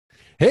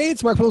Hey,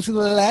 it's Mark Pelosi, the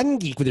Land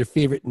Geek, with your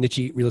favorite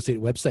niche real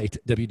estate website,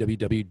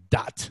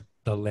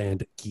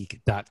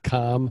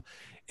 www.thelandgeek.com.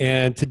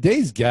 And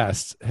today's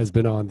guest has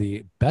been on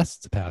the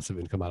Best Passive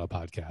Income Model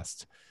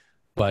podcast.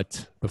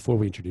 But before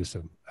we introduce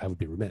him, I would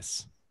be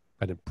remiss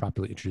if I didn't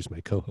properly introduce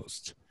my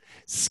co-host,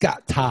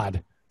 Scott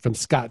Todd from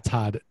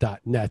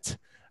scotttodd.net,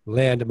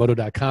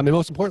 landmodo.com. And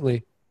most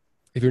importantly,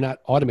 if you're not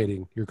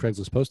automating your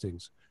Craigslist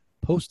postings,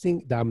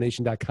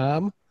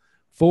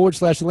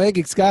 postingdomination.com/Land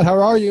Geek. Scott,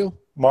 how are you?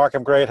 Mark,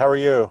 I'm great. How are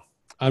you?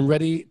 I'm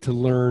ready to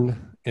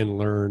learn and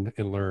learn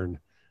and learn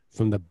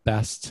from the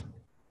best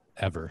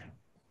ever.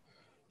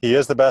 He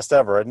is the best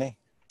ever, isn't he?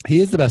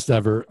 He is the best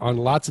ever on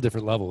lots of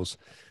different levels.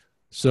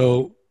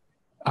 So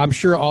I'm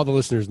sure all the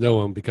listeners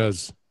know him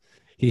because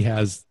he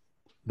has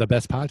the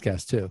best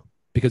podcast too,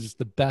 because it's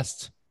the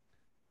best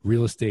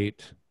real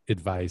estate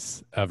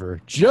advice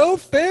ever. Joe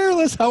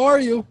Fairless, how are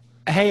you?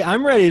 Hey,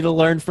 I'm ready to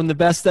learn from the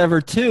best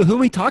ever too. Who are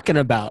we talking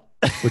about?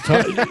 We're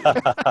talking.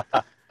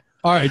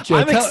 All right, Joe.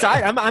 I'm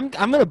excited. I'm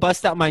going to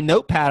bust out my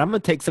notepad. I'm going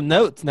to take some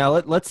notes now.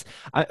 Let's.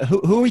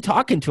 Who are we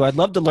talking to? I'd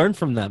love to learn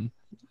from them.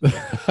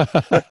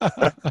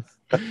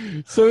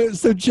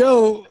 So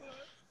Joe,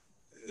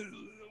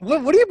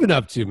 what have you been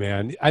up to,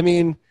 man? I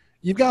mean,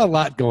 you've got a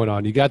lot going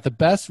on. You got the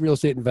best real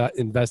estate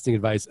investing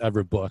advice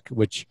ever book,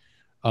 which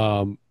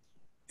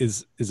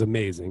is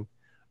amazing.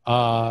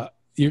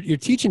 You're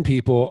teaching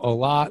people a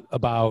lot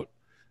about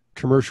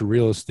commercial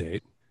real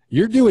estate.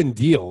 You're doing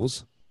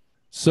deals.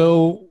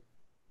 So,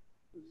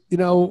 you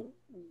know,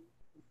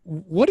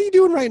 what are you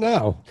doing right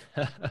now?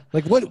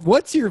 Like,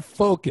 what's your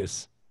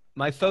focus?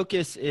 My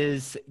focus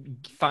is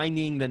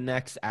finding the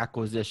next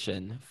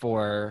acquisition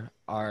for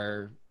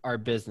our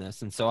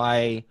business. And so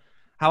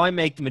how I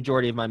make the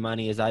majority of my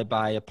money is I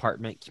buy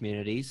apartment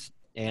communities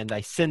and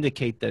I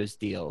syndicate those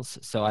deals.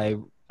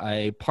 So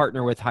I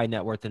partner with high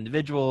net worth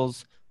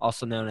individuals,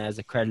 also known as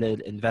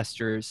accredited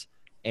investors,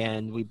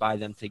 and we buy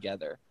them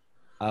together.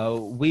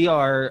 We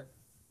are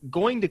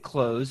going to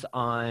close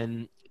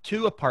on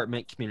 2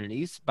 apartment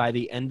communities by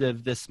the end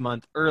of this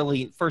month,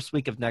 first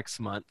week of next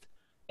month.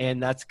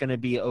 And that's going to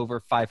be over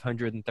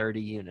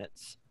 530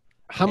 units.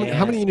 How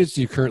many units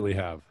do you currently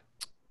have?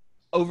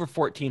 Over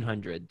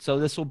 1,400. So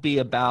this will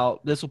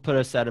put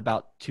us at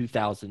about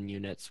 2,000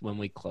 units when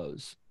we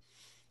close.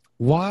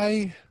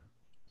 Why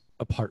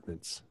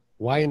apartments?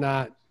 Why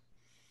not,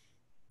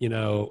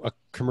 a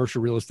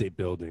commercial real estate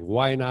building?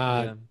 Why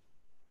not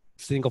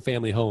single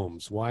family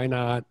homes? Why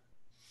not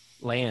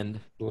land?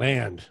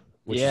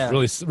 Which is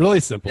really, really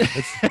simple.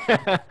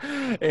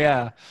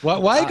 Yeah.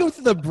 Why go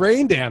through the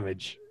brain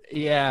damage?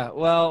 Yeah.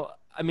 Well,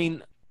 I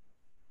mean,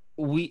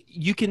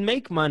 you can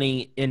make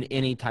money in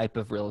any type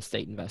of real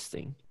estate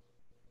investing.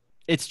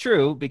 It's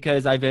true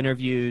because I've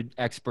interviewed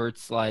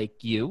experts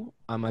like you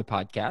on my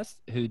podcast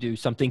who do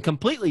something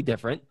completely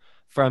different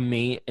from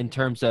me in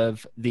terms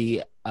of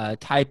the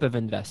type of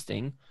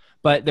investing,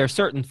 but there are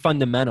certain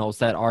fundamentals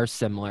that are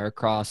similar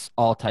across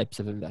all types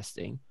of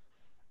investing.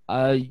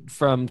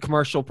 From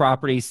commercial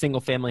properties, single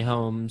family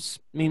homes.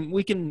 I mean,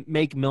 we can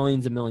make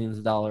millions and millions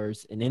of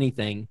dollars in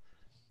anything,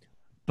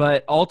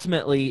 but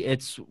ultimately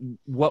it's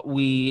what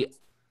we,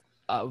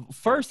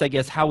 first, I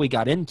guess, how we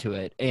got into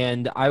it.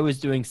 And I was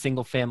doing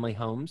single family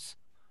homes.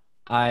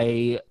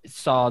 I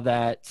saw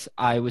that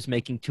I was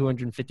making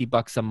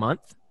 $250 a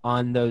month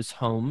on those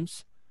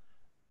homes.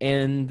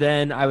 And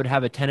then I would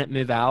have a tenant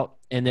move out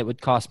and it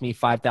would cost me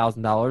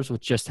 $5,000,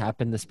 which just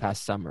happened this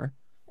past summer.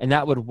 And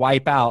that would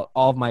wipe out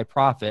all of my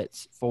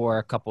profits for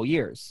a couple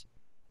years.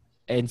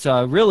 And so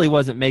I really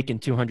wasn't making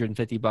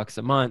 $250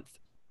 a month.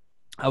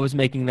 I was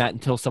making that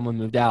until someone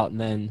moved out,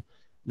 and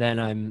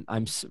then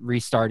I'm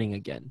restarting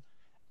again.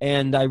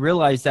 And I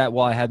realized that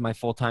while I had my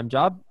full-time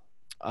job,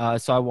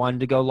 so I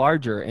wanted to go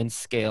larger and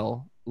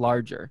scale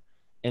larger.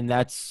 And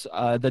that's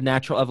the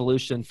natural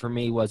evolution for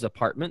me was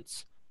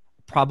apartments,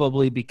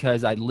 probably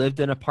because I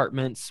lived in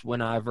apartments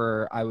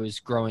whenever I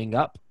was growing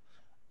up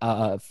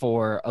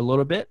for a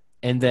little bit.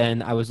 And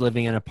then I was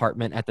living in an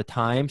apartment at the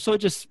time. So it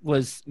just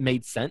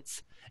made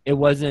sense. It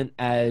wasn't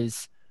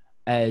as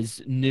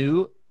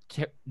new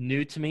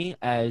to me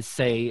as,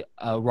 say,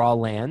 raw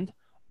land,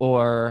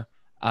 or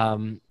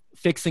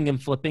fixing and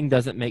flipping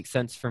doesn't make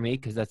sense for me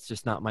because that's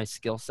just not my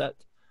skill set.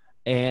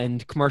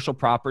 And commercial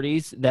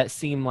properties, that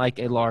seemed like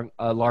a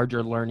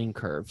larger learning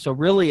curve. So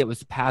really it was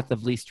the path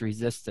of least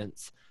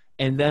resistance.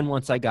 And then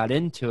once I got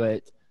into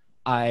it,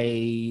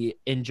 I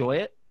enjoy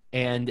it.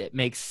 And it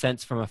makes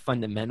sense from a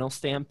fundamental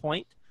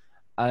standpoint.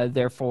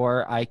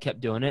 Therefore, I kept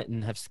doing it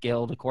and have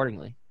scaled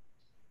accordingly.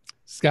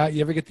 Scott,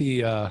 you ever get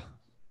the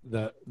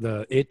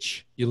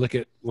itch? You look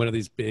at one of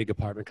these big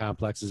apartment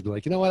complexes and be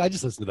like, you know what? I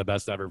just listened to the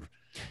best ever,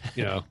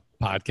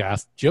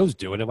 podcast. Joe's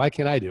doing it. Why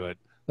can't I do it?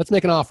 Let's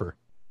make an offer.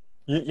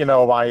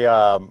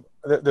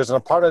 There's an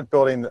apartment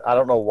building. I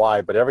don't know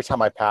why, but every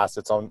time I pass,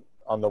 it's on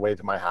the way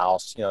to my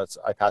house.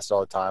 I pass it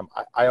all the time.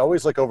 I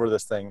always look over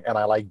this thing and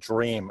I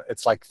dream.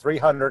 It's like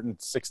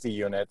 360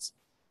 units.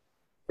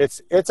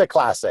 It's a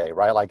class A,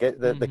 right? Like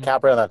the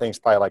cap rate on that thing is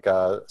probably like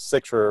a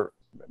 6 or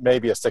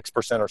maybe a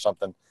 6% or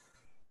something.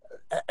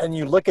 And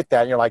you look at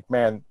that and you're like,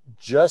 man,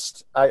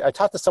 I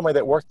talked to somebody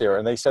that worked there,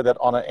 and they said that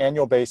on an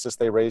annual basis,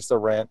 they raise the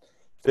rent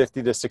 $50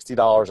 to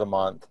 $60 a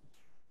month.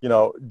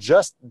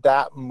 Just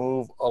that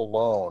move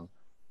alone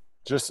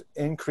just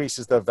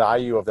increases the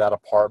value of that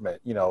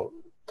apartment,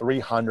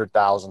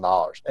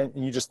 $300,000.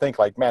 And you just think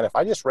like, man, if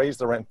I just raise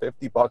the rent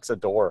 $50 a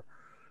door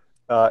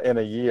in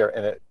a year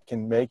and it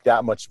can make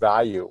that much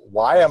value,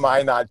 why am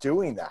I not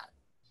doing that?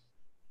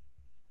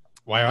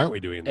 Why aren't we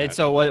doing that? And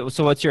so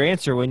what's your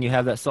answer when you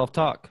have that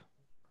self-talk?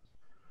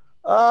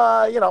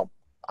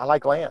 I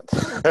like land.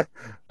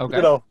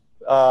 Okay.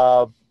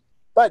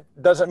 But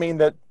doesn't mean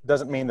that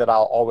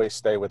I'll always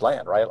stay with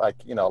land, right? Like,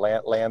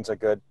 land's a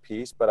good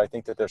piece, but I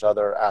think that there's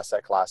other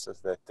asset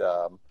classes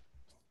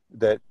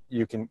that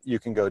you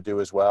can go do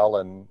as well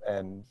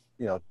and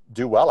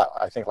do well.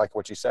 I think like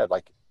what you said,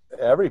 like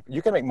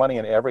you can make money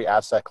in every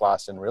asset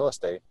class in real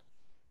estate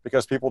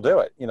because people do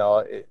it.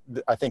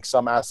 I think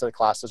some asset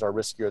classes are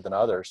riskier than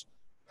others.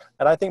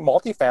 And I think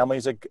multifamily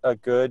is a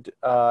good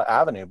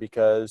avenue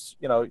because,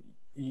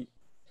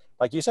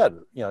 like you said,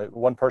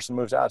 one person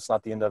moves out, it's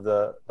not the end of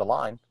the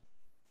line.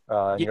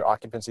 Your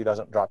occupancy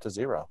doesn't drop to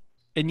zero.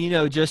 And,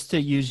 just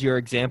to use your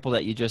example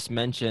that you just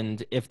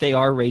mentioned, if they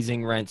are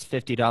raising rents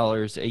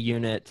 $50 a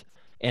unit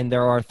and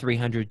there are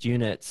 300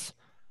 units,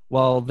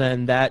 well,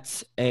 then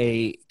that's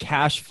a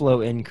cash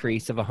flow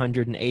increase of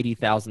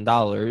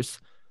 $180,000.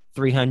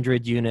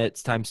 300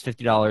 units times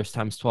 $50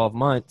 times 12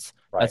 months,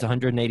 right. That's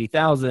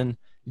 $180,000.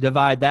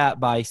 Divide that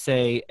by,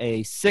 say,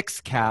 a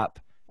 6 cap,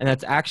 and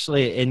that's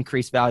actually an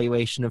increased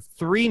valuation of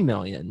 $3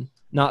 million,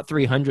 not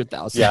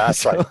 $300,000. Yeah,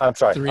 that's right. I'm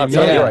sorry.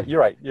 You're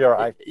right.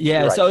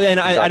 Yeah. So then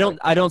exactly.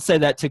 I don't say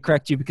that to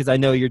correct you because I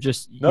know you're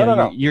just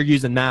you're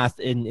using math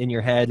in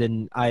your head,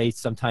 and I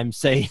sometimes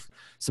say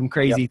some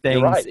crazy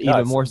things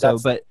even more so.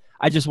 But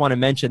I just want to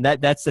mention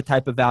that's the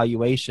type of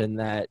valuation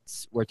that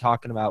we're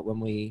talking about when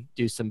we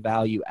do some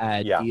value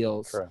add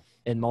deals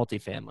in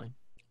multifamily.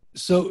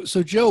 So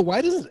Joe,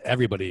 why doesn't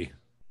everybody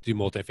do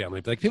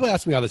multifamily? Like, people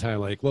ask me all the time,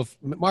 like, well,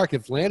 Mark,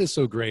 if land is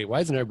so great, why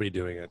isn't everybody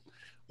doing it?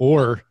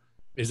 Or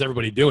is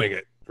everybody doing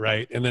it,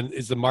 right? And then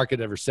is the market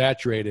ever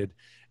saturated?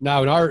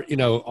 Now, in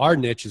our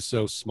niche is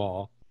so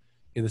small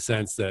in the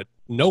sense that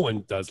no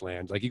one does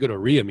land. Like, you go to a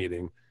RIA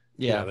meeting,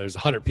 there's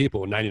 100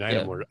 people and 99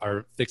 of them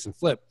are fix and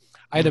flip.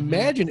 I'd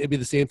imagine it'd be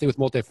the same thing with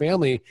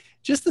multifamily,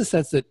 just in the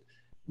sense that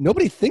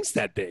nobody thinks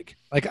that big.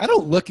 Like, I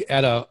don't look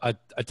at a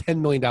 $10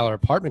 million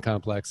apartment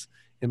complex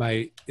in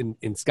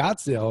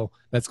Scottsdale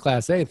that's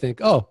Class A and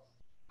think, oh,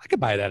 I could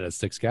buy that at a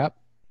 6 cap,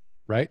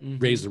 right? Mm-hmm.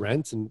 Raise the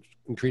rents and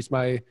increase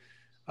my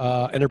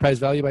enterprise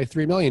value by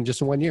 $3 million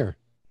just in 1 year.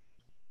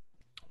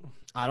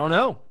 I don't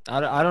know.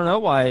 I don't know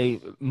why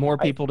more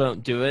people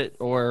don't do it,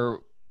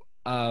 or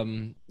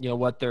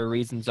what their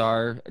reasons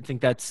are. I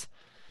think that's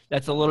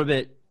a little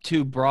bit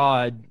too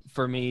broad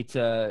for me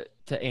to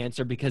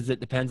answer because it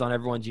depends on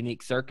everyone's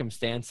unique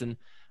circumstance. And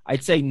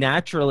I'd say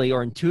naturally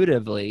or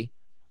intuitively,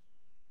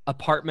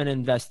 apartment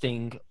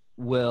investing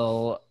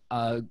will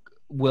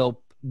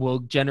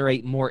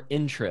generate more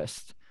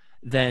interest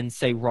than,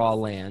 say, raw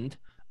land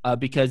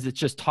because it's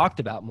just talked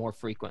about more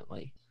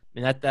frequently. I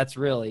mean, that's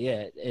really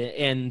it.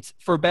 And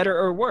for better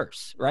or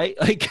worse, right?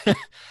 Like,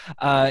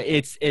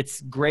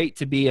 it's great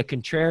to be a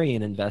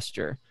contrarian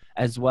investor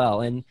as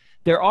well. And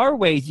there are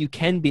ways you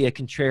can be a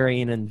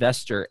contrarian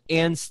investor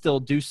and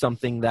still do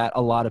something that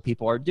a lot of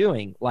people are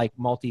doing, like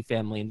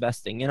multifamily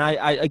investing. And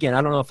I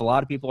don't know if a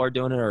lot of people are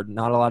doing it or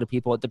not a lot of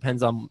people. It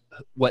depends on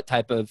what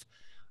type of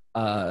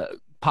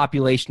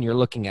population you're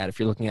looking at. If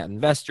you're looking at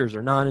investors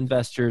or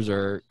non-investors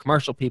or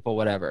commercial people,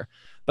 whatever.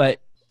 But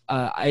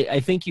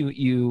I think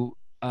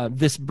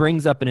this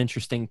brings up an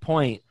interesting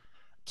point.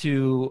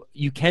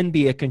 You can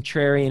be a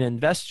contrarian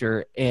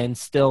investor and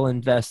still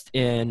invest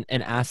in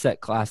an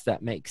asset class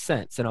that makes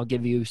sense. And I'll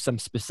give you some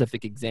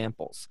specific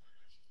examples.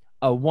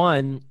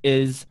 One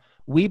is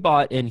we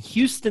bought in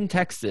Houston,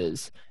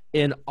 Texas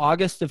in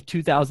August of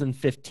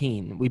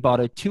 2015. We bought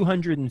a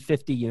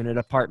 250 unit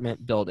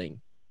apartment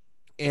building.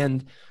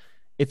 And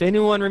if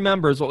anyone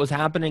remembers what was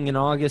happening in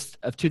August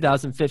of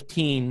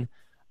 2015,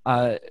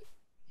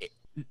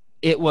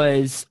 it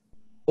was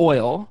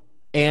oil.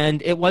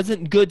 And it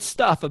wasn't good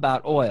stuff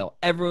about oil.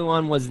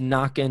 Everyone was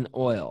knocking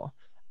oil.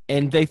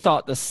 And they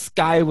thought the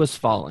sky was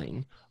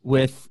falling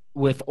with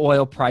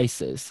oil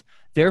prices.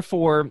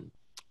 Therefore,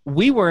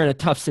 we were in a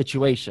tough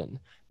situation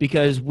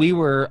because we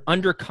were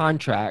under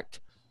contract,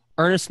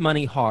 earnest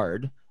money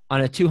hard, on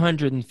a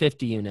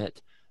 250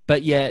 unit.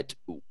 But yet,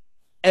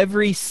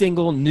 every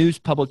single news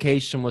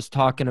publication was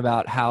talking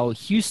about how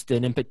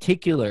Houston in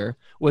particular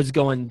was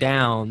going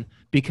down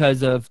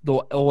because of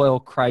the oil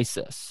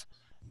crisis.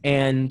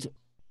 And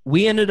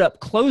we ended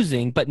up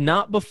closing, but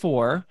not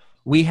before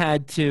we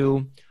had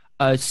to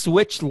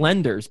switch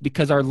lenders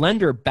because our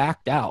lender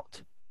backed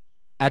out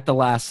at the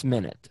last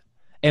minute.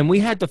 And we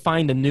had to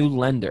find a new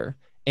lender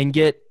and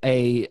get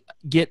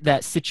that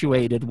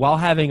situated while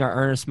having our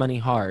earnest money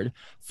hard.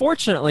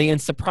 Fortunately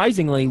and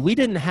surprisingly, we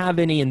didn't have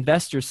any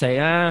investors say,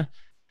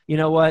 you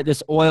know what,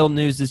 this oil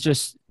news is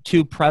just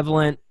too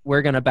prevalent,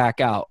 we're going to back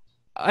out.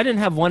 I didn't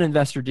have one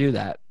investor do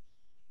that.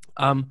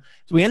 So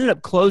we ended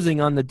up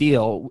closing on the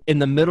deal in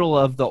the middle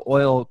of the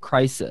oil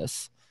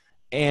crisis.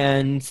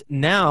 And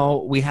now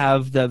we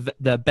have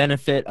the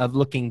benefit of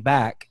looking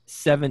back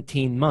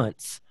 17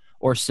 months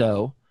or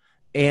so.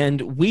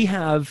 And we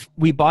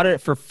bought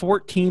it for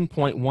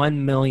 $14.1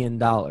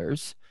 million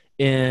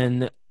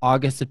in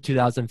August of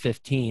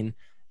 2015.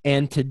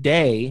 And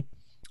today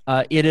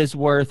it is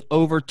worth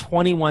over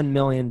 $21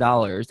 million.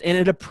 And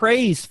it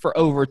appraised for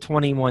over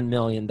 $21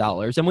 million.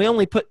 And we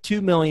only put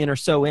 $2 million or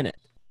so in it.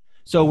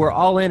 So we're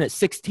all in at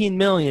 $16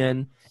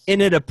 million,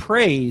 and it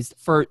appraised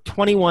for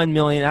 $21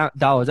 million,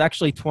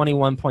 actually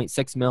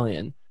 $21.6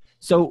 million.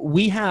 So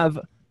we have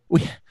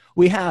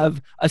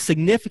a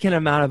significant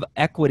amount of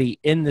equity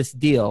in this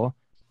deal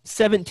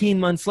 17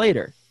 months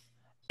later.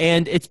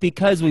 And it's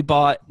because we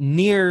bought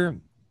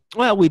during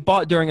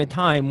a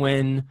time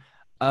when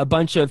a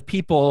bunch of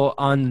people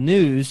on the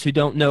news who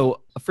don't know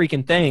a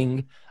freaking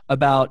thing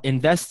about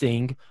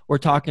investing were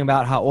talking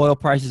about how oil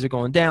prices are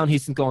going down,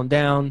 Houston's going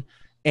down,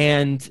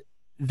 and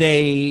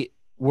they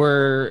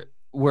were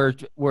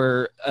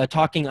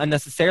talking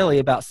unnecessarily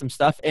about some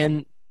stuff,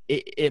 and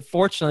it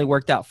fortunately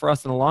worked out for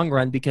us in the long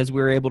run because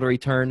we were able to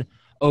return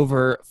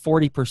over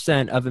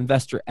 40% of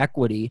investor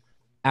equity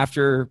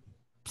after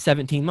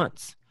 17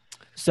 months.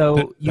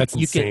 So that's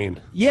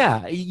insane.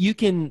 You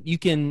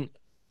can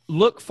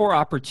look for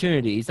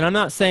opportunities, and I'm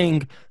not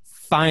saying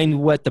find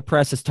what the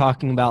press is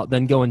talking about,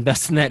 then go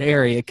invest in that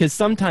area, because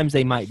sometimes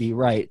they might be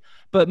right,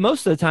 but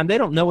most of the time they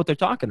don't know what they're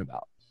talking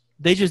about.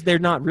 They're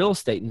not real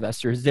estate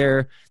investors.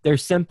 They're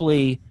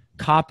simply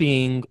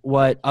copying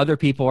what other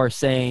people are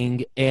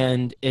saying,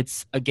 and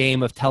it's a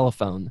game of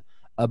telephone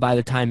by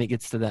the time it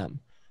gets to them.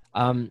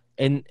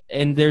 And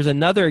there's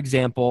another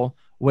example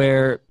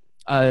where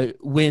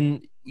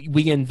when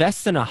we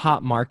invest in a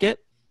hot market,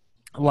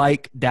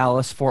 like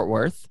Dallas Fort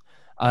Worth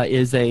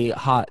is a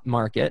hot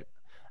market,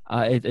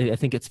 I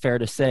think it's fair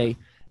to say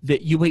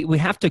that we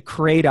have to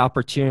create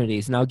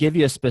opportunities. And I'll give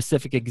you a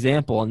specific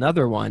example.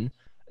 Another one.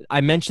 I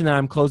mentioned that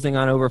I'm closing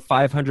on over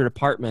 500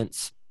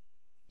 apartments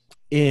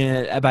by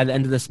the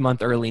end of this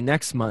month, early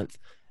next month.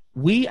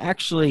 We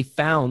actually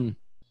found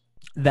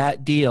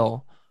that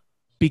deal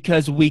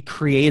because we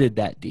created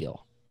that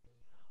deal.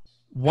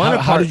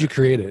 How did you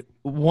create it?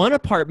 One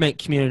apartment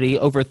community,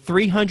 over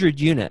 300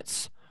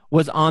 units,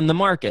 was on the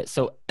market.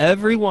 So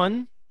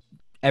everyone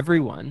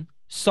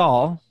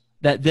saw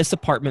that this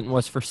apartment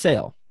was for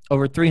sale.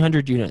 Over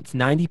 300 units.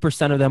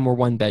 90% of them were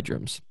one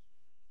bedrooms.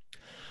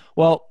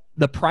 Well,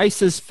 the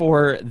prices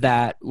for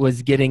that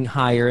was getting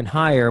higher and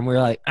higher, and we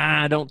were like,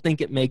 I don't think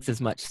it makes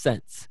as much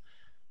sense.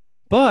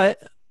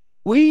 But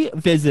we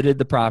visited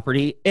the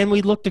property and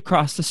we looked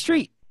across the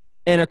street,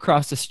 and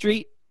across the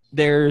street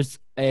there's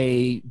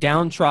a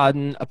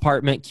downtrodden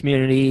apartment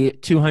community,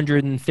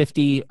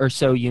 250 or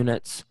so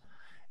units,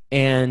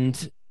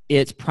 and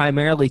it's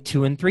primarily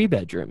 2 and 3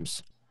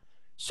 bedrooms.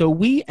 So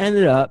we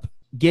ended up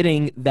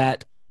getting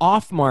that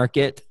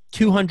off-market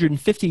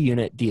 250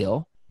 unit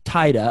deal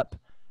tied up.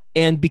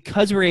 And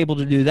because we're able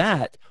to do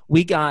that,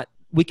 we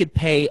could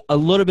pay a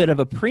little bit of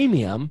a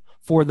premium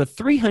for the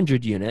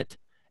 300 unit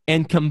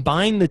and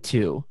combine the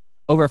two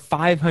over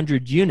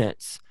 500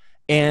 units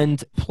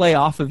and play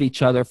off of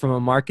each other from a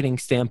marketing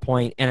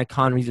standpoint and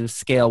economies of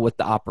scale with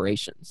the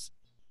operations.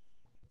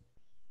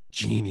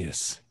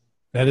 Genius.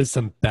 That is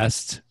some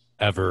best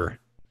ever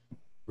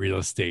real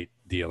estate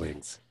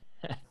dealings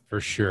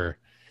for sure.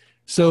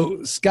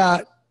 So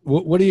Scott,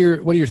 what are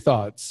your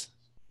thoughts?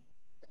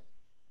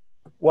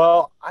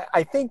 Well,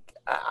 I think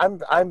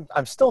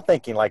I'm still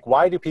thinking, like,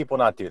 why do people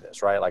not do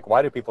this, right? Like,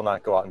 why do people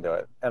not go out and do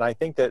it? And I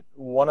think that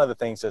one of the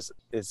things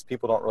is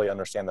people don't really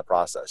understand the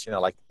process. You know,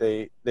 like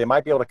they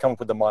might be able to come up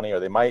with the money, or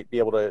they might be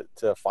able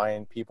to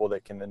find people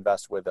that can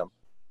invest with them.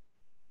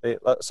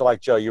 So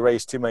like Joe, you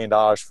raised $2 million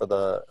for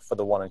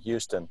the one in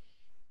Houston.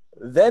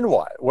 Then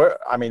what?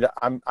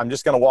 I'm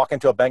just going to walk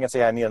into a bank and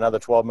say I need another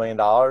 $12 million.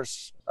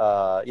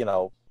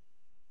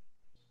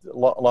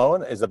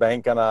 Loan. Is the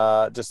bank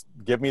gonna just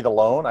give me the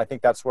loan? I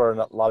think that's where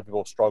a lot of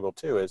people struggle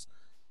too. Is,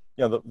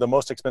 you know, the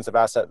most expensive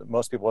asset that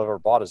most people have ever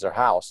bought is their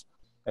house,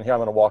 and here I'm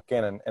going to walk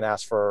in and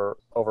ask for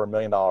over $1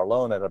 million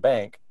loan at a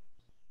bank.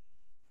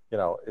 You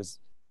know,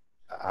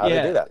 how do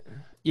they do that?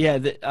 Yeah,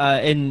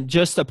 and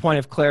just a point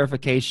of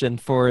clarification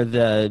for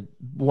the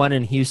one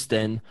in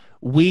Houston,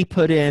 we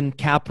put in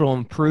capital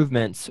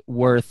improvements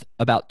worth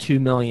about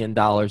 $2 million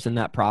in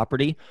that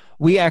property.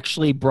 We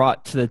actually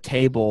brought to the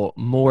table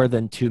more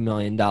than $2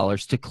 million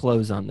to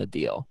close on the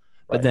deal.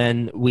 Right. But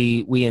then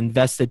we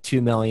invested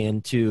 $2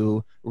 million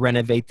to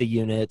renovate the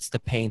units, to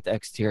paint the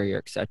exterior,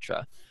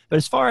 etc. But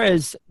as far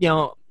as, you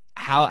know,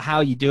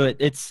 how you do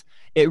it,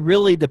 it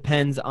really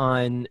depends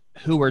on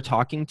who we're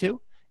talking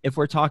to. If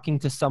we're talking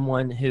to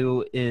someone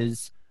who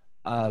is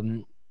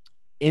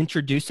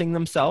introducing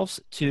themselves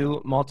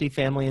to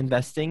multifamily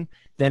investing,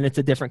 then it's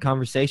a different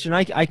conversation.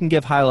 I can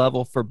give high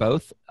level for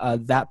both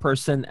that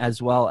person,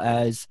 as well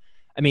as,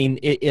 I mean,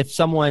 if it's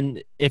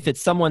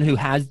someone who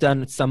has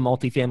done some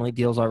multifamily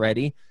deals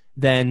already,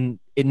 then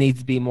it needs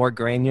to be more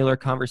granular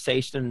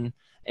conversation.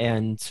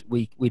 and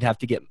we'd have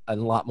to get a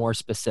lot more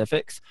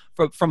specifics.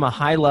 From a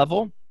high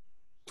level,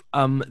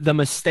 the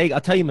mistake,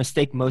 I'll tell you,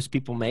 mistake most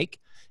people make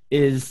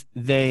is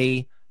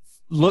they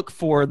look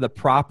for the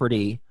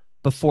property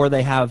before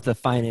they have the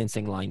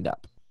financing lined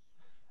up.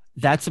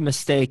 That's a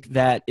mistake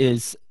that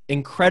is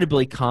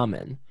incredibly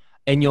common.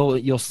 And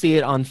you'll see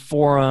it on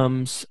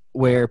forums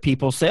where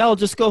people say, "Oh,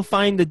 just go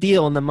find the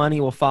deal and the money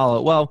will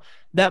follow." Well,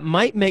 that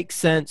might make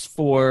sense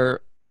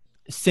for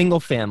single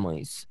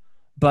families,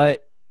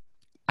 but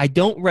I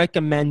don't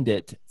recommend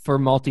it for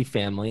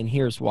multifamily, and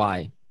here's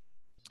why.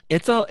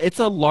 It's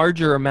a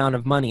larger amount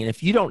of money, and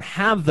if you don't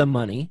have the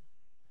money,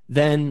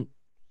 then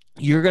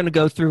you're going to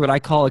go through what I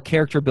call a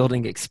character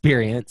building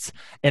experience.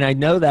 And I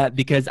know that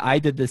because I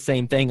did the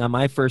same thing on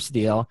my first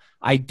deal.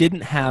 I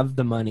didn't have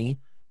the money,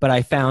 but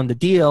I found the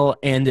deal,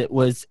 and it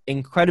was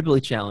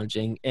incredibly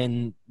challenging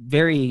and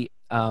very,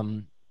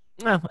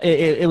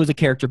 it was a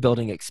character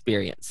building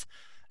experience.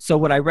 So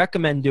what I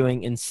recommend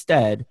doing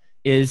instead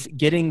is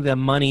getting the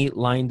money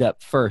lined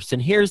up first.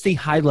 And here's the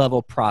high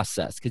level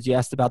process, because you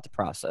asked about the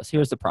process.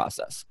 Here's the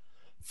process.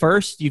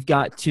 First, you've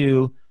got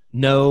to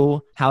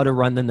know how to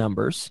run the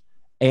numbers,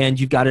 and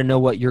you've got to know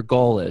what your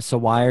goal is. So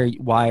why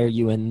are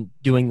you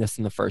doing this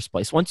in the first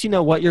place? Once you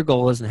know what your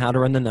goal is and how to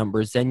run the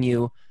numbers, then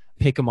you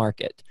pick a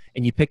market.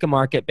 And you pick a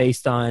market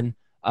based on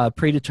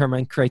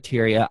predetermined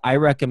criteria. I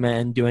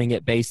recommend doing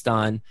it based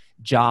on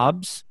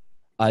jobs,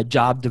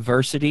 job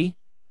diversity,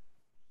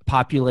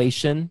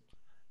 population,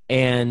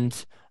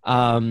 and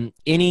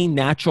any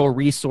natural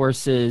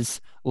resources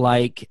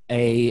like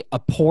a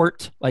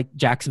port, like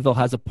Jacksonville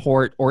has a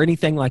port, or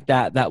anything like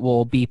that that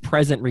will be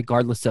present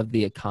regardless of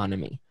the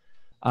economy.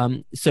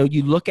 So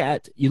you look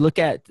at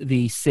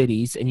the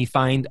cities and you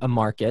find a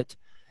market,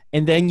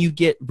 and then you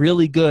get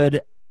really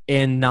good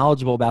and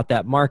knowledgeable about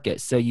that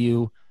market. So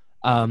you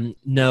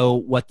know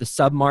what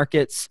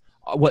submarkets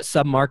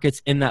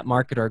in that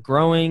market are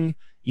growing.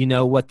 You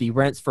know what the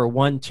rents for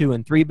 1, 2,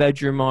 and 3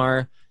 bedroom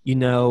are. You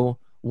know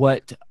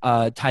what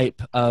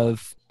type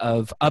of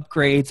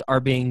upgrades are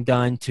being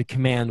done to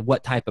command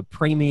what type of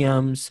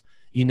premiums.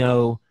 You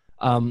know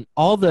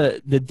all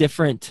the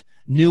different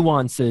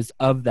nuances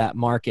of that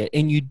market.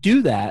 And you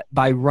do that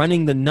by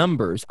running the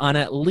numbers on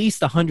at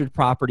least 100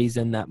 properties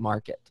in that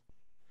market.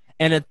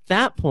 And at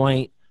that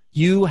point,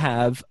 you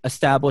have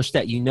established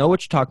that you know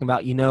what you're talking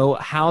about, you know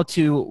how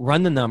to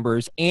run the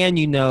numbers, and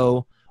you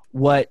know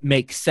what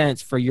makes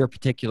sense for your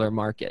particular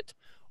market.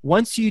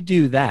 Once you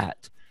do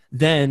that,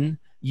 then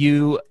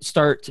you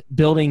start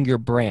building your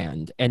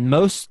brand. And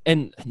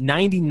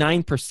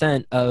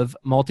 99% of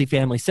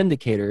multifamily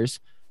syndicators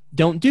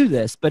don't do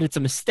this, but it's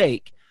a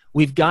mistake.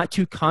 We've got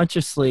to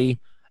consciously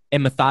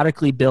and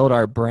methodically build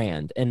our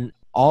brand. And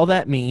all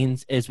that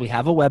means is we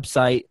have a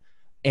website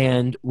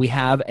and we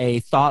have a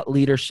thought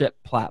leadership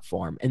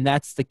platform. And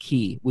that's the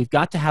key. We've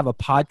got to have a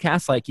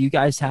podcast like you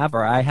guys have,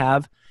 or I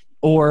have,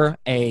 or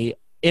a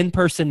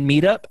in-person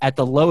meetup at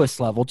the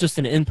lowest level, just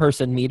an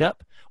in-person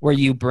meetup where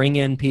you bring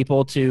in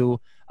people to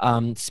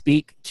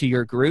speak to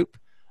your group,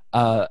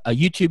 a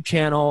YouTube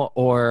channel,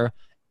 or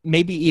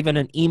maybe even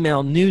an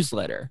email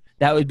newsletter.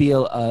 That would be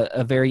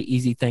a very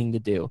easy thing to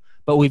do.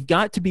 But we've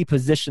got to be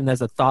positioned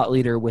as a thought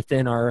leader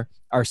within our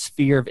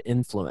sphere of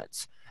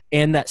influence.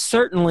 And that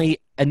certainly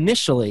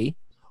initially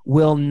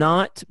will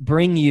not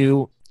bring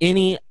you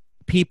any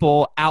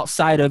people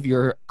outside of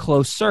your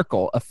close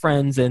circle of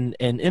friends and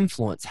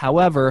influence.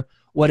 However,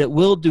 what it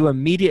will do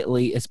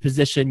immediately is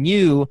position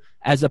you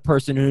as a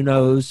person who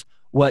knows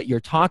what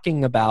you're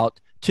talking about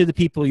to the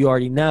people you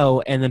already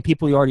know, and then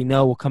people you already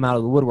know will come out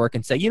of the woodwork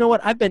and say, "You know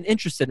what, I've been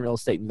interested in real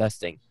estate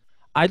investing.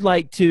 I'd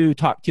like to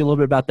talk to you a little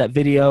bit about that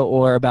video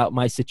or about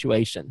my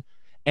situation."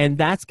 And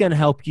that's going to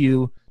help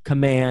you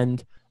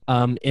command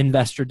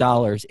investor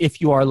dollars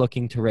if you are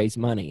looking to raise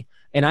money.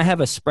 And I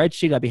have a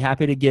spreadsheet I'd be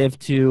happy to give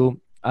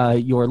to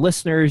your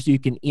listeners. You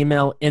can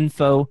email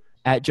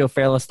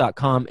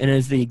info@joefairless.com, and it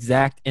is the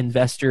exact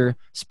investor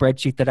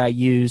spreadsheet that I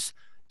use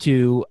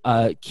to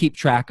keep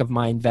track of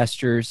my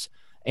investors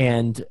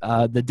and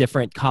the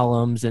different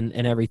columns and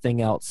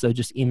everything else. So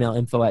just email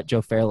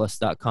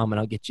info@joefairless.com and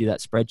I'll get you that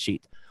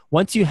spreadsheet.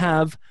 Once you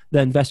have the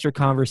investor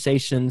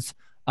conversations,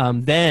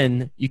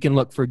 then you can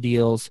look for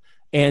deals.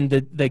 And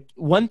the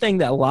one thing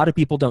that a lot of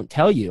people don't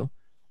tell you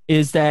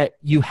is that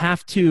you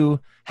have to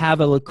have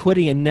a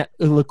liquidity and net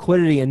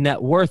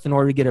worth in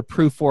order to get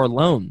approved for a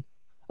loan.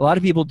 A lot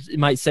of people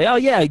might say, "Oh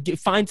yeah,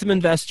 find some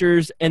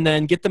investors and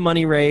then get the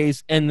money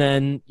raised and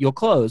then you'll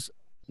close."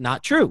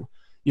 Not true.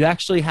 You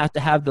actually have to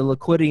have the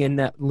liquidity and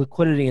net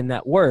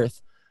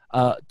worth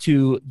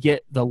to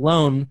get the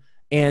loan.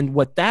 And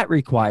what that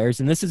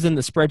requires, and this is in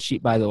the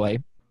spreadsheet, by the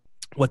way,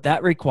 what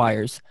that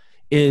requires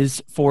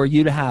is for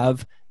you to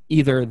have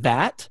either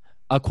that,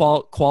 a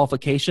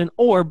qualification,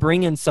 or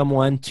bring in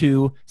someone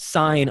to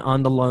sign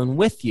on the loan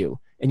with you.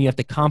 And you have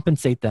to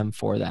compensate them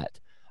for that.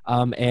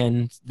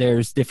 And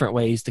there's different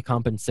ways to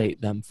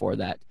compensate them for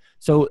that.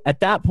 So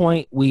at that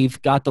point,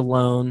 we've got the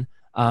loan.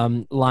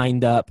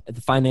 lined up,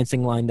 the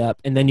financing lined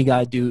up, and then you got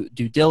to do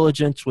due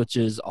diligence, which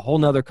is a whole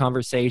nother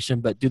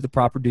conversation, but do the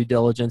proper due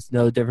diligence,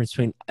 know the difference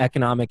between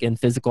economic and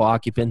physical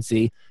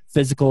occupancy.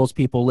 Physical is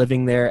people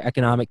living there,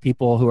 economic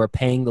people who are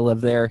paying to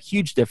live there,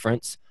 huge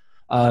difference.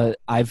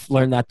 I've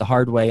learned that the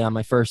hard way on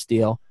my first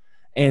deal.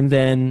 And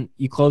then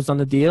you close on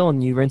the deal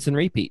and you rinse and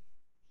repeat.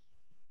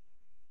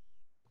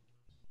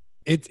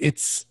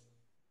 It's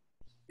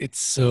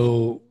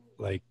so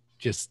like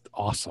just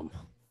awesome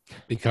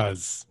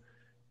because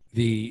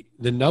the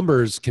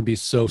numbers can be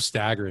so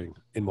staggering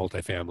in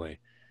multifamily.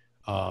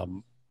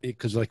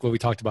 Because like what we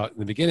talked about in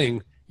the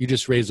beginning, you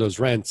just raise those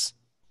rents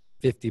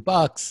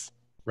 $50,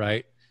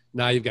 right?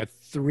 Now you've got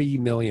 3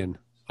 million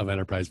of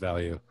enterprise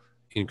value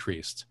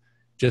increased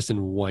just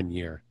in 1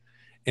 year.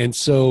 And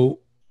so,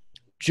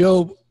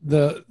 Joe,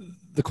 the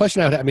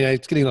question I would have, I mean,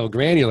 it's getting a little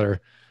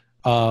granular,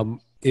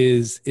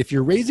 is if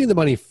you're raising the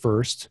money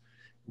first,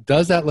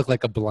 does that look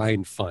like a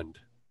blind fund,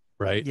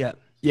 right? Yeah.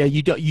 Yeah,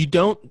 you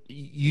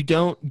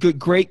don't. Good,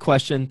 great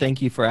question.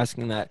 Thank you for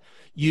asking that.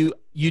 You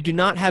do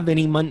not have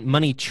any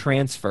money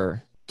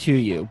transfer to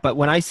you. But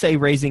when I say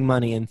raising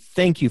money, and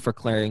thank you for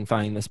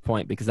clarifying this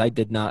point because I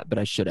did not, but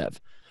I should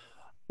have.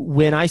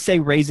 When I say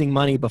raising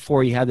money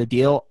before you have the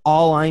deal,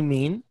 all I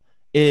mean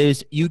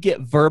is you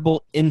get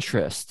verbal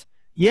interest.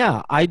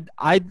 Yeah, I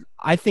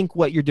think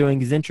what you're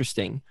doing is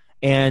interesting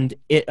and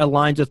it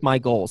aligns with my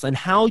goals. And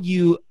how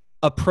you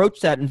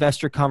approach that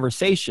investor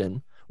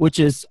conversation, which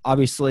is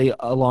obviously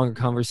a longer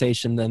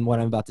conversation than what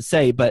I'm about to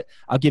say, but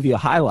I'll give you a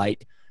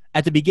highlight.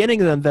 At the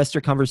beginning of the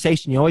investor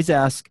conversation, you always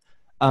ask,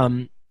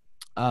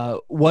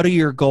 what are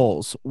your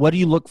goals? What do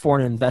you look for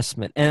in an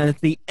investment? And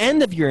at the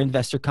end of your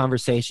investor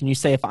conversation, you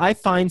say, if I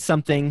find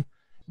something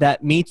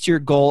that meets your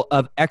goal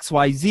of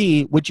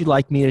XYZ, would you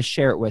like me to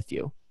share it with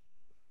you?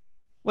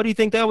 What do you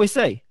think they always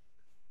say?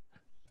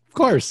 Of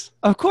course.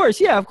 Of course.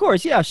 Yeah, of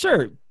course. Yeah,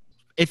 sure.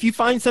 If you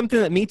find something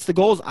that meets the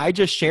goals I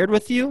just shared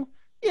with you,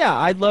 yeah,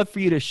 I'd love for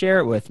you to share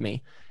it with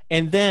me.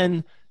 And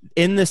then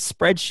in this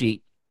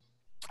spreadsheet,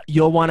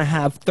 you'll want to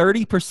have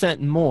 30%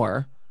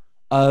 more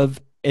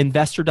of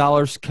investor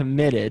dollars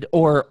committed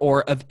or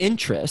of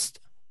interest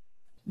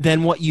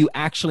than what you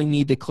actually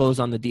need to close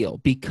on the deal.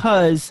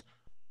 Because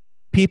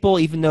people,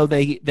 even though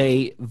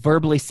they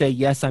verbally say,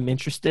 yes, I'm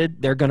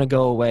interested, they're going to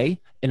go away.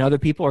 And other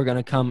people are going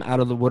to come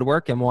out of the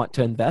woodwork and want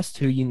to invest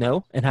who you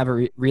know and have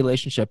a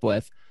relationship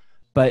with.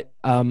 But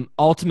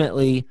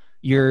ultimately,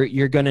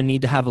 you're going to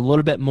need to have a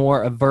little bit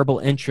more of verbal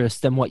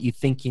interest than what you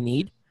think you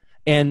need.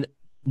 And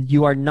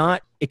you are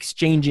not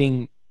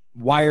exchanging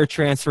wire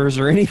transfers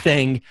or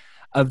anything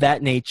of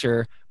that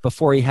nature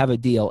before you have a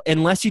deal,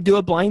 unless you do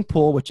a blind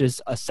pool, which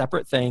is a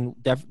separate thing,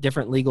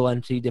 different legal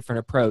entity, different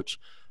approach.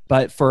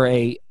 But for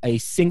a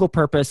single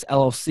purpose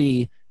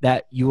LLC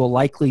that you will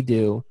likely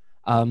do,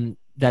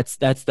 that's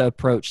the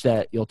approach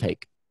that you'll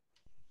take.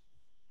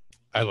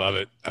 I love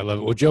it. I love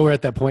it. Well, Joe, we're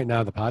at that point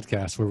now in the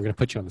podcast where we're going to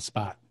put you on the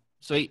spot.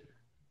 Sweet.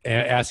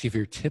 And ask you for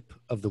your tip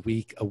of the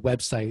week, a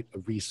website, a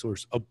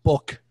resource, a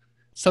book,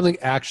 something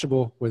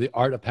actionable where the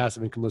art of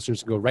passive income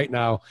listeners can go right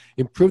now,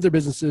 improve their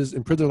businesses,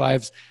 improve their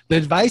lives. The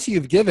advice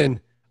you've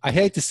given, I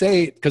hate to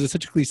say it because it's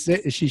such a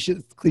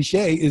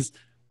cliche, is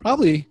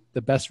probably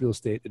the best real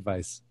estate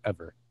advice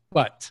ever.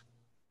 But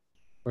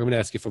we're going to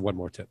ask you for one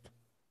more tip.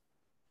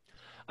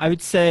 I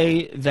would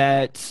say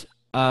that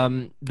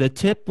the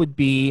tip would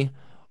be,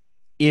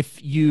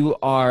 if you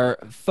are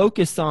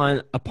focused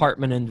on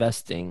apartment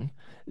investing,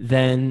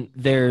 then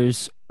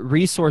there's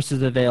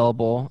resources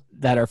available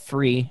that are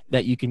free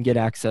that you can get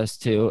access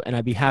to. And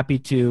I'd be happy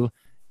to,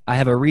 I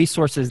have a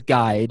resources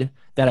guide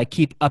that I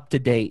keep up to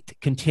date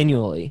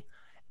continually.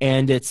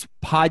 And it's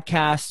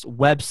podcasts,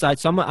 websites.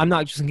 So I'm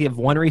not just going to give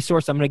one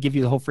resource. I'm going to give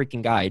you the whole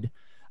freaking guide.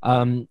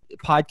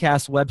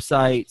 Podcasts,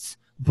 websites,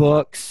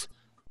 books,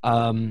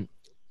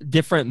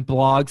 different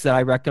blogs that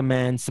I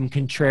recommend, some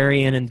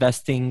contrarian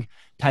investing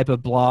type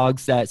of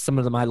blogs that some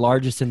of my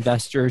largest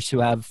investors who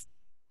have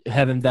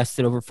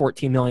invested over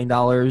 $14 million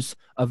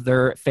of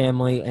their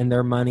family and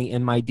their money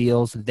in my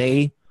deals,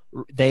 they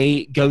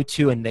go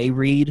to and they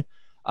read.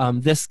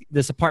 This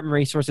apartment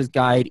resources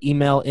guide,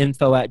 email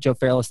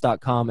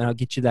info@joefairless.com and I'll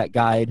get you that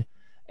guide.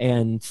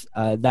 And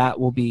that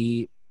will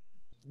be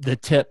the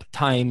tip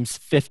times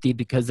 50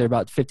 because there are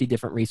about 50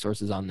 different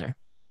resources on there.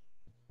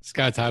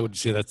 Scott, Ty, would you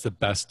say that's the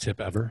best tip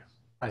ever?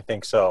 I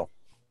think so.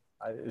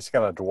 It's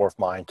going to dwarf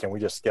mine. Can we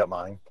just skip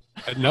mine?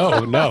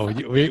 No.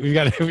 We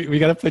got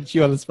to put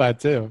you on the spot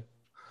too.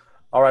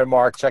 All right,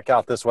 Mark, check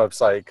out this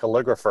website,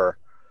 Calligrapher.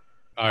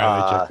 All right,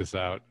 let me check this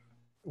out.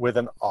 With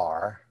an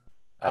R.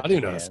 How do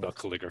you know how to spell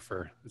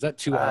calligrapher? Is that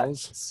two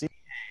L's?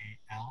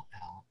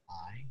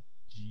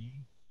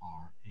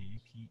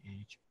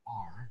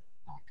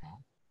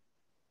 CALLIGRAPHR.com.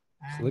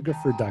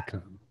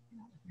 Calligrapher.com.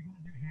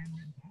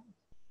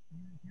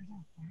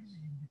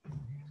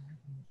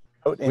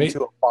 Put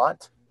into a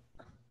font.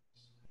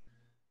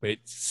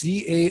 Wait,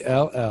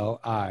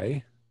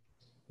 CALLI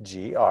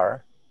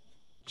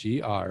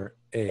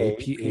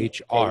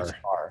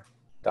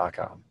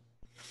GRAPHR.com.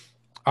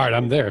 All right,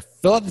 I'm there.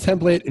 Fill out the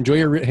template. Enjoy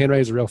your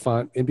handwriting as a real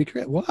font, and be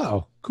great.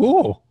 Wow,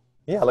 cool.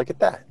 Yeah, look at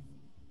that.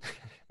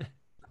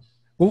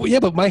 Well, yeah,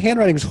 but my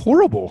handwriting is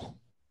horrible.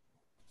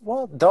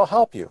 Well, they'll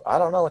help you. I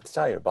don't know what to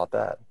tell you about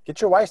that.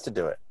 Get your wife to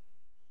do it.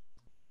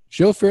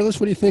 Joe Fairless,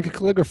 what do you think of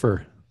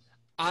calligrapher?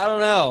 I don't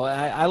know.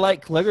 I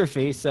like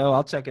calligraphy, so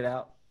I'll check it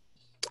out.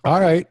 All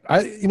right.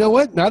 You know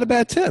what? Not a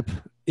bad tip.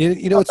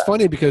 It's bad.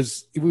 funny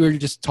because we were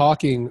just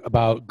talking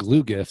about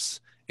glue gifts,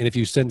 and if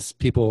you send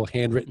people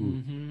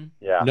handwritten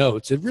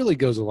notes, it really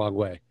goes a long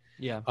way.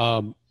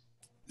 Yeah.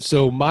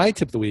 So my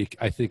tip of the week,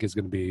 I think, is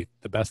going to be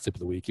the best tip of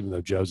the week, even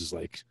though Joe's is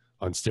like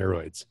on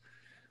steroids,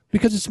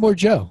 because it's more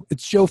Joe.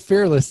 It's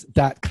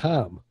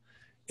joefairless.com.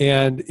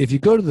 And if you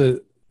go to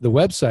the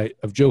website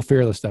of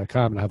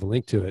joefairless.com, and I have a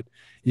link to it,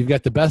 you've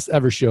got the best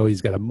ever show.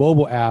 He's got a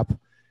mobile app.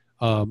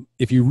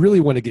 If you really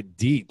want to get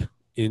deep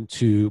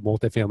into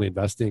multifamily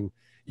investing,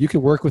 you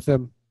can work with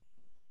him.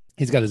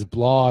 He's got his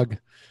blog.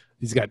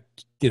 He's got,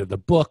 the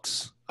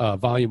books,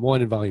 volume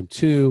 1 and volume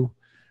 2.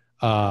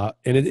 And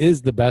it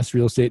is the best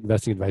real estate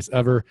investing advice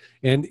ever.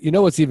 And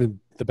what's even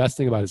the best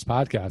thing about his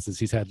podcast is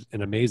he's had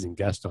an amazing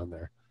guest on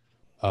there,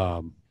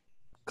 called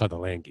the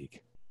Land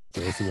Geek.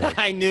 So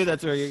I knew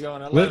that's where you're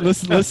going.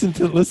 Listen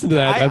to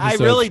that episode. I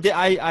really did.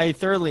 I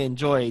thoroughly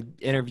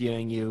enjoyed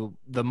interviewing you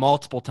the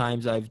multiple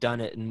times I've done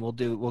it, and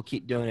we'll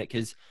keep doing it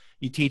because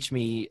you teach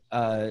me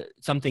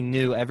something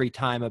new every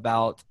time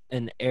about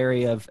an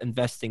area of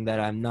investing that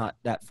I'm not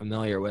that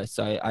familiar with.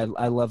 So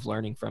I love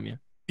learning from you.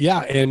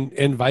 Yeah,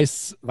 and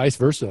vice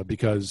versa,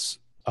 because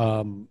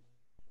Scott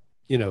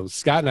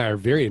and I are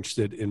very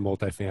interested in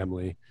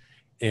multifamily,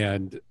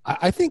 and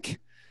I think.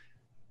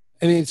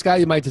 I mean, Scott,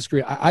 you might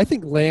disagree. I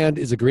think land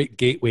is a great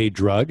gateway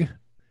drug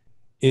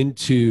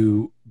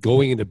into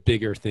going into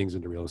bigger things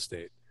into real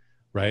estate,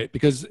 right?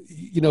 Because,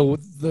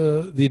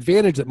 the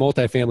advantage that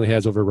multifamily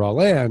has over raw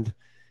land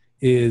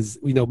is,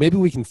 maybe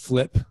we can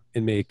flip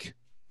and make,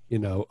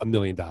 $1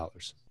 million,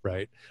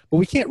 right? But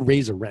we can't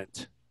raise a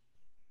rent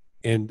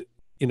and,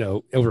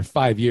 over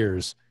 5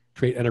 years,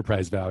 create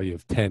enterprise value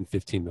of $10,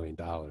 $15 million,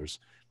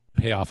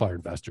 pay off our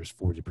investors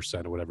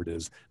 40% or whatever it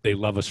is. They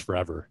love us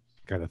forever,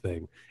 kind of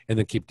thing, and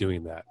then keep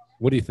doing that.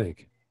 What do you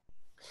think?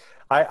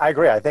 I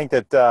agree. I think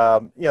that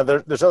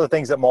there's other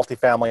things that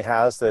multifamily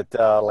has that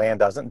land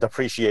doesn't.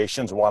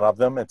 Depreciation's one of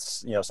them.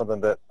 It's something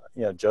that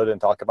Joe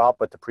didn't talk about,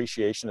 but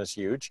depreciation is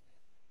huge.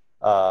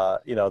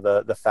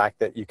 The fact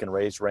that you can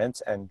raise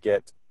rents and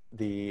get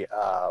the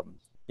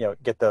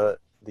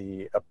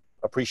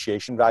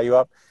appreciation value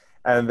up,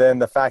 and then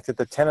the fact that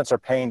the tenants are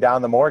paying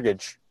down the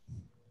mortgage.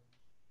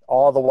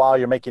 All the while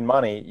you're making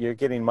money, you're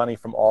getting money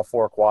from all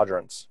 4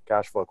 quadrants,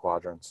 cash flow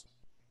quadrants.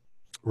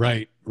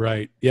 Right.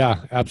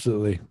 Yeah,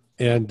 absolutely.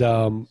 And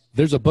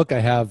there's a book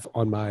I have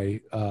on my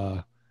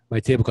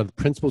table called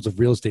Principles of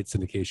Real Estate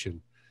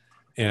Syndication.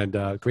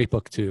 And great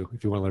book, too,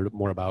 if you want to learn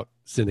more about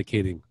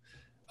syndicating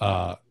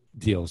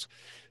deals.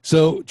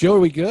 So, Joe, are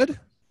we good?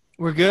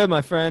 We're good,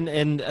 my friend.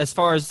 And as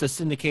far as the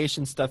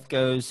syndication stuff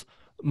goes,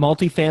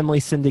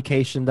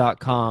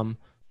 multifamilysyndication.com,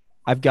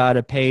 I've got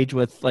a page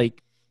with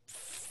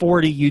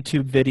 40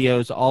 YouTube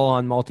videos all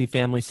on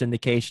multifamily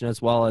syndication,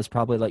 as well as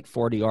probably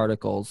 40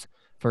 articles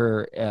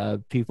for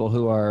people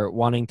who are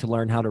wanting to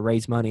learn how to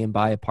raise money and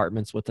buy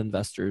apartments with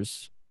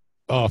investors.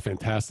 Oh,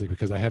 fantastic.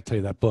 Because I have to tell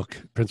you, that book,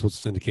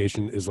 Principles of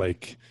Syndication, is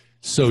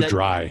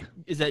dry.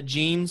 Is that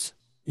Gene's?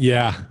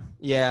 Yeah.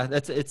 Yeah.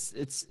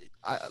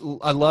 I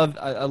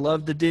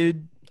love the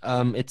dude.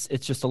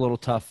 It's just a little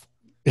tough.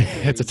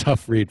 It's a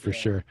tough read for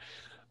sure.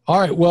 All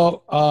right.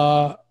 Well,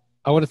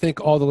 I want to thank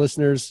all the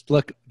listeners.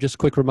 Look, just a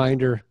quick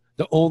reminder,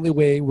 the only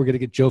way we're going to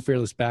get Joe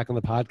Fairless back on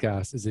the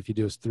podcast is if you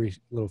do us 3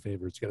 little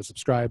favors. You got to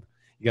subscribe,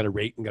 you got to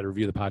rate, and got to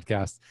review the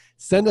podcast.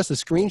 Send us a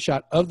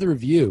screenshot of the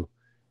review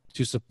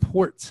to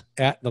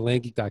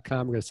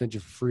support@thelandgeek.com. We're going to send you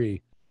for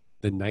free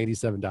the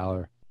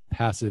 $97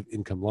 passive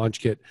income launch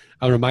kit.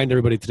 I'll remind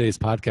everybody today's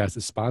podcast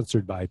is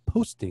sponsored by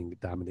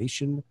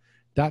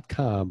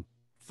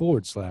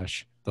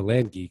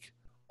postingdomination.com/thelandgeek.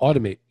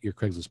 Automate your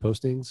Craigslist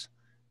postings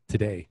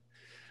today.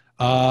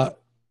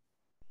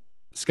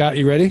 Scott,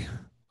 you ready?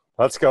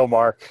 Let's go,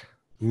 Mark.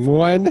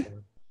 1,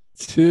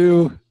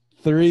 2,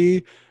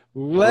 3.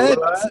 Let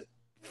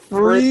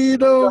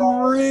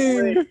freedom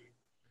ring.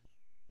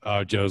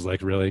 Oh, Joe's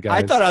really,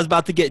 guys? I thought I was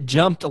about to get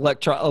jumped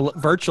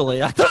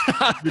virtually. I thought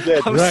I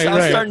was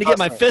starting to get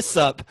my fists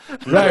up.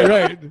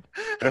 Right.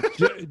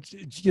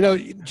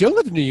 Joe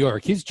lived in New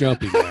York. He's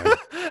jumping, man.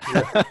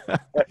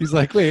 He's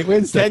like, wait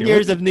a second. 10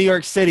 years of New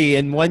York City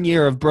and 1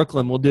 year of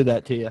Brooklyn will do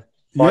that to you.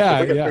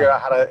 Mark,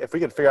 if we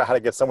could figure out how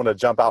to get someone to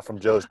jump out from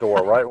Joe's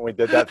door, right? When we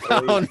did that.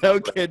 Oh, no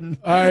kidding.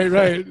 All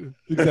right.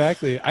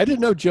 Exactly. I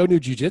didn't know Joe knew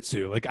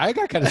jiu-jitsu. I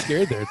got kind of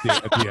scared there at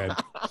the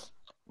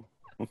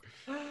end.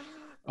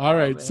 All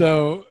right.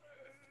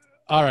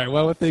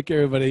 Well, thank you,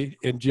 everybody.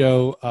 And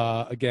Joe,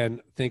 again,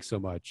 thanks so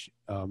much.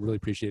 Really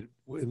appreciate it.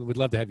 We'd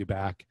love to have you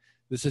back.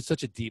 This is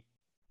such a deep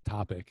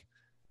topic,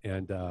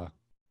 and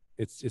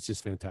it's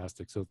just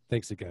fantastic. So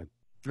thanks again.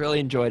 Really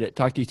enjoyed it.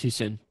 Talk to you too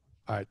soon.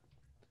 All right.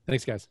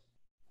 Thanks, guys.